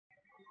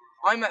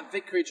I'm at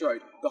Vicarage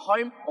Road, the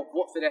home of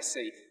Watford SC,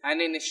 and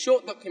in this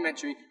short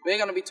documentary we're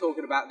going to be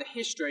talking about the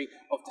history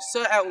of the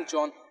Sir Elton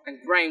John and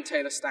Graham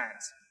Taylor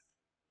stands.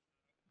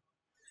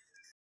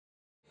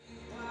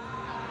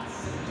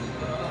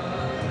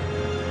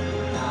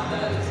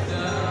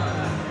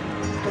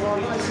 Come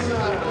on, nice and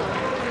loud.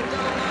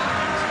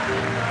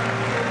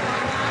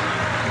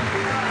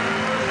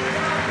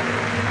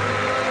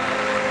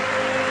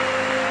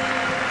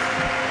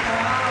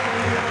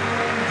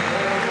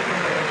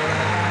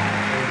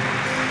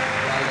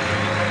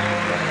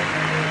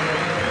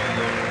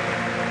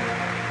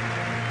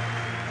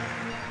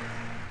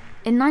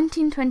 In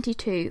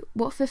 1922,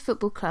 Watford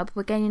Football Club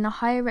were gaining a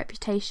higher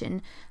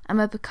reputation and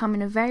were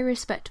becoming a very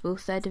respectable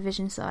third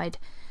division side.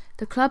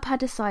 The club had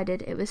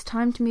decided it was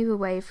time to move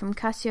away from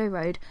Cassio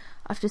Road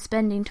after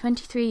spending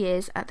 23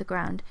 years at the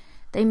ground.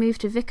 They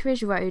moved to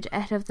Vicarage Road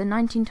ahead of the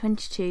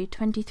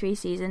 1922-23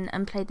 season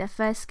and played their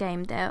first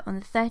game there on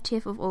the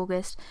 30th of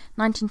August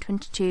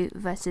 1922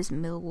 versus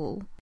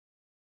Millwall.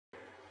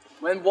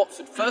 When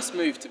Watford first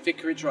moved to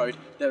Vicarage Road,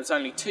 there was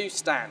only two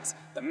stands,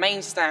 the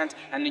main stand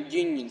and the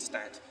Union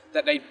stand,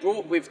 that they'd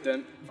brought with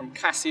them from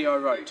Cassio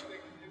Road.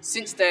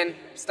 Since then,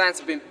 stands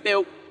have been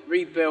built,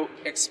 rebuilt,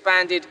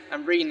 expanded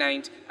and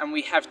renamed, and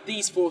we have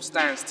these four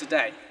stands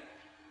today.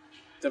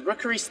 The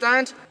Rookery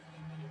stand,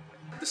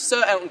 the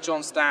Sir Elton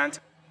John stand,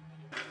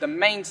 the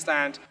main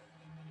stand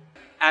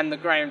and the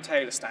Graham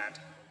Taylor stand.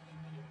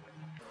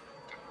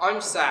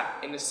 I'm sat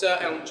in the Sir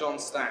Elton John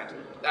stand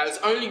that has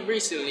only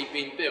recently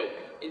been built.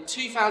 In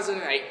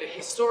 2008, the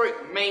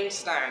historic main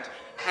stand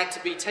had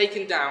to be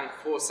taken down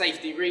for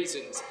safety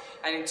reasons,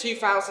 and in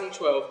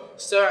 2012,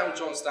 Sir Elton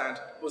John stand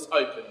was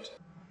opened.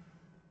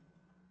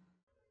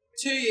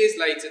 2 years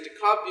later, the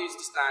club used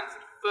the stand for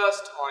the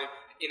first time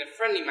in a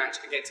friendly match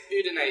against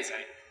Udinese.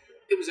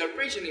 It was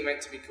originally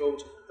meant to be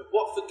called the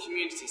Watford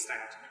Community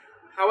Stand.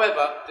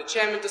 However, the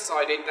chairman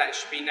decided that it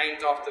should be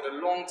named after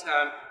the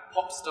long-term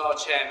pop star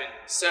chairman,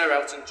 Sir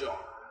Elton John.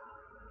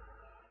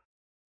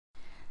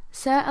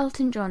 Sir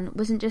Elton John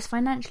wasn't just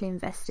financially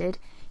invested,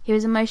 he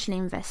was emotionally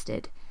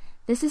invested.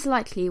 This is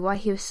likely why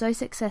he was so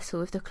successful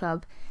with the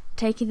club,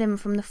 taking them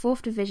from the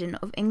 4th division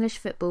of English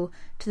football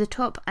to the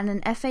top and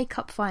an FA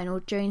Cup final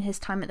during his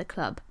time at the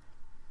club.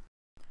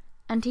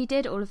 And he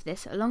did all of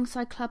this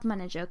alongside club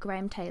manager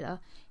Graham Taylor,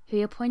 who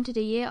he appointed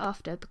a year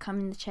after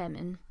becoming the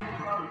chairman.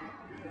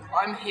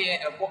 I'm here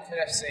at Watford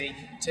FC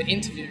to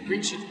interview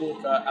Richard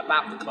Walker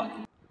about the club.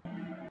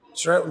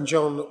 Sir Elton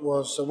John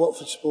was a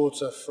Watford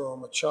supporter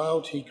from a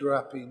child. He grew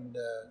up in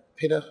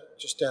Pinner,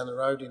 just down the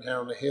road in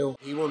Harrow-on-the-Hill.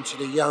 He wanted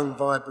a young,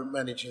 vibrant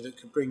manager that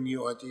could bring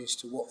new ideas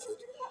to Watford.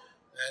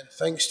 And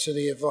thanks to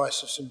the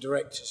advice of some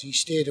directors, he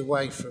steered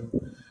away from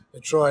the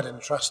tried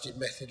and trusted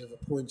method of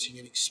appointing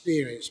an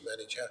experienced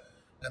manager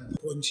and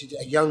appointed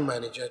a young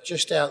manager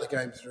just out the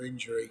game through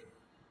injury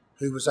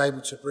who was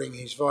able to bring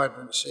his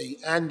vibrancy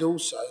and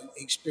also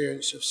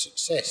experience of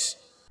success.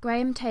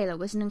 Graham Taylor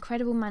was an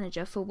incredible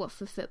manager for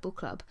Watford Football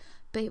Club,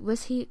 but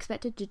was he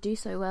expected to do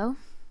so well?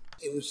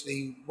 It was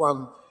the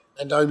one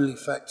and only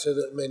factor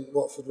that meant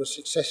Watford was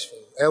successful.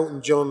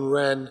 Elton John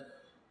ran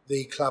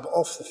the club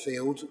off the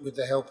field with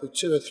the help of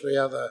 2 or 3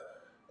 other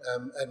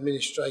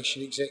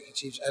administration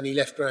executives, and he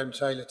left Graham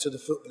Taylor to the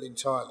football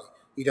entirely.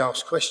 He'd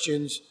ask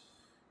questions,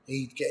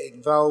 he'd get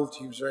involved,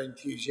 he was very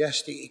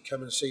enthusiastic, he'd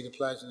come and see the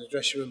players in the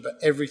dressing room, but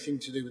everything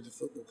to do with the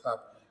football club,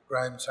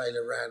 Graham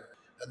Taylor ran.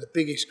 And the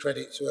biggest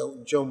credit to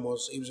Elton John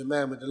was he was a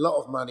man with a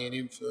lot of money and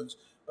influence,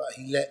 but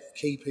he let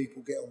key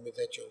people get on with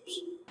their jobs.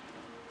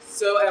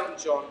 Sir Elton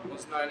John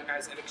was known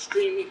as an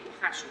extremely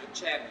passionate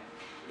chairman.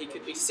 He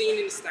could be seen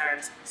in the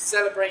stands,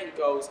 celebrating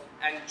goals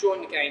and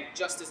enjoying the game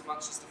just as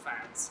much as the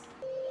fans.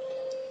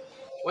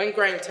 When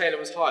Graham Taylor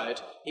was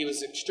hired, he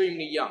was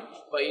extremely young,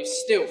 but he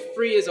was still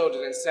 3 years older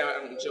than Sir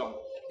Elton John.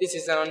 This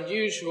is an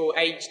unusual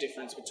age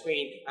difference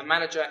between a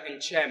manager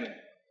and chairman.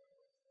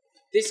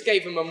 This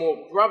gave them a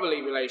more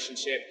brotherly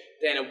relationship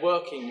than a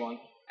working one,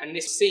 and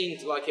this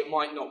seemed like it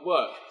might not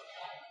work,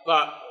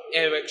 but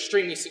they were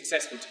extremely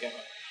successful together.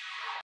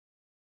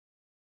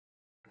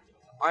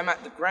 I'm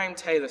at the Graham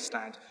Taylor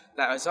stand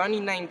that was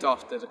only named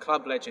after the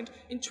club legend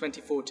in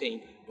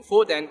 2014.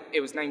 Before then, it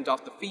was named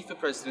after FIFA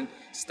president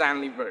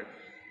Stanley Rowe.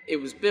 It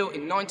was built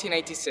in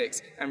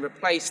 1986 and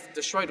replaced the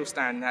Schrodel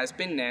stand that has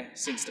been there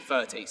since the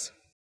 30s.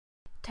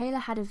 Taylor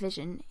had a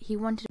vision. He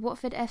wanted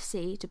Watford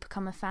FC to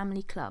become a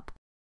family club.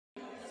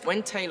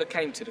 When Taylor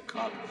came to the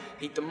club,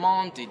 he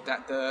demanded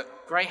that the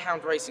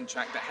Greyhound racing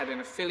track that had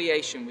an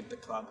affiliation with the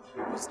club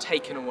was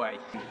taken away.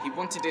 He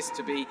wanted this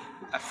to be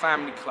a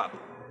family club.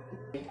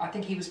 I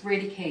think he was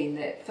really keen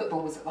that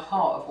football was at the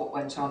heart of what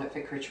went on at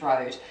Vicarage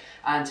Road,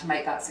 and to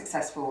make that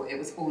successful it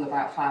was all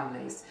about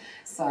families.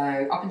 So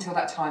up until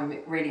that time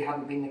it really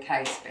hadn't been the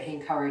case, but he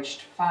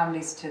encouraged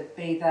families to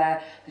be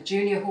there. The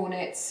Junior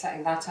Hornets,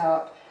 setting that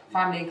up,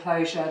 family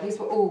enclosure, these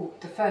were all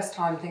the first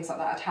time things like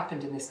that had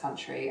happened in this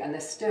country, and they're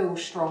still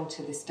strong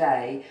to this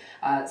day.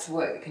 It's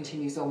work that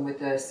continues on with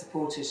the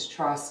Supporters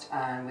Trust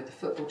and with the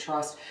Football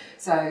Trust.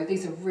 So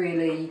these are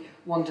really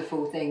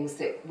wonderful things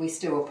that we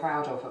still are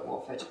proud of at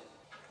Watford.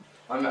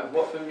 I'm at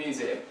Watford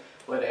Museum,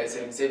 where there's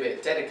an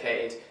exhibit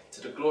dedicated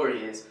to the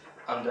glory years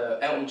under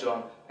Elton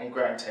John and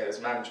Graham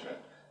Taylor's management.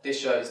 This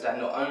shows that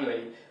not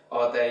only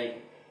are they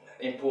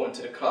important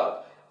to the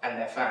club and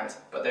their fans,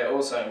 but they're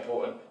also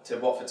important to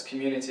Watford's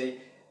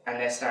community, and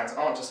their stands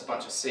aren't just a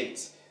bunch of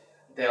seats,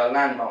 they are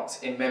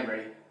landmarks in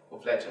memory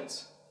of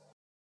legends.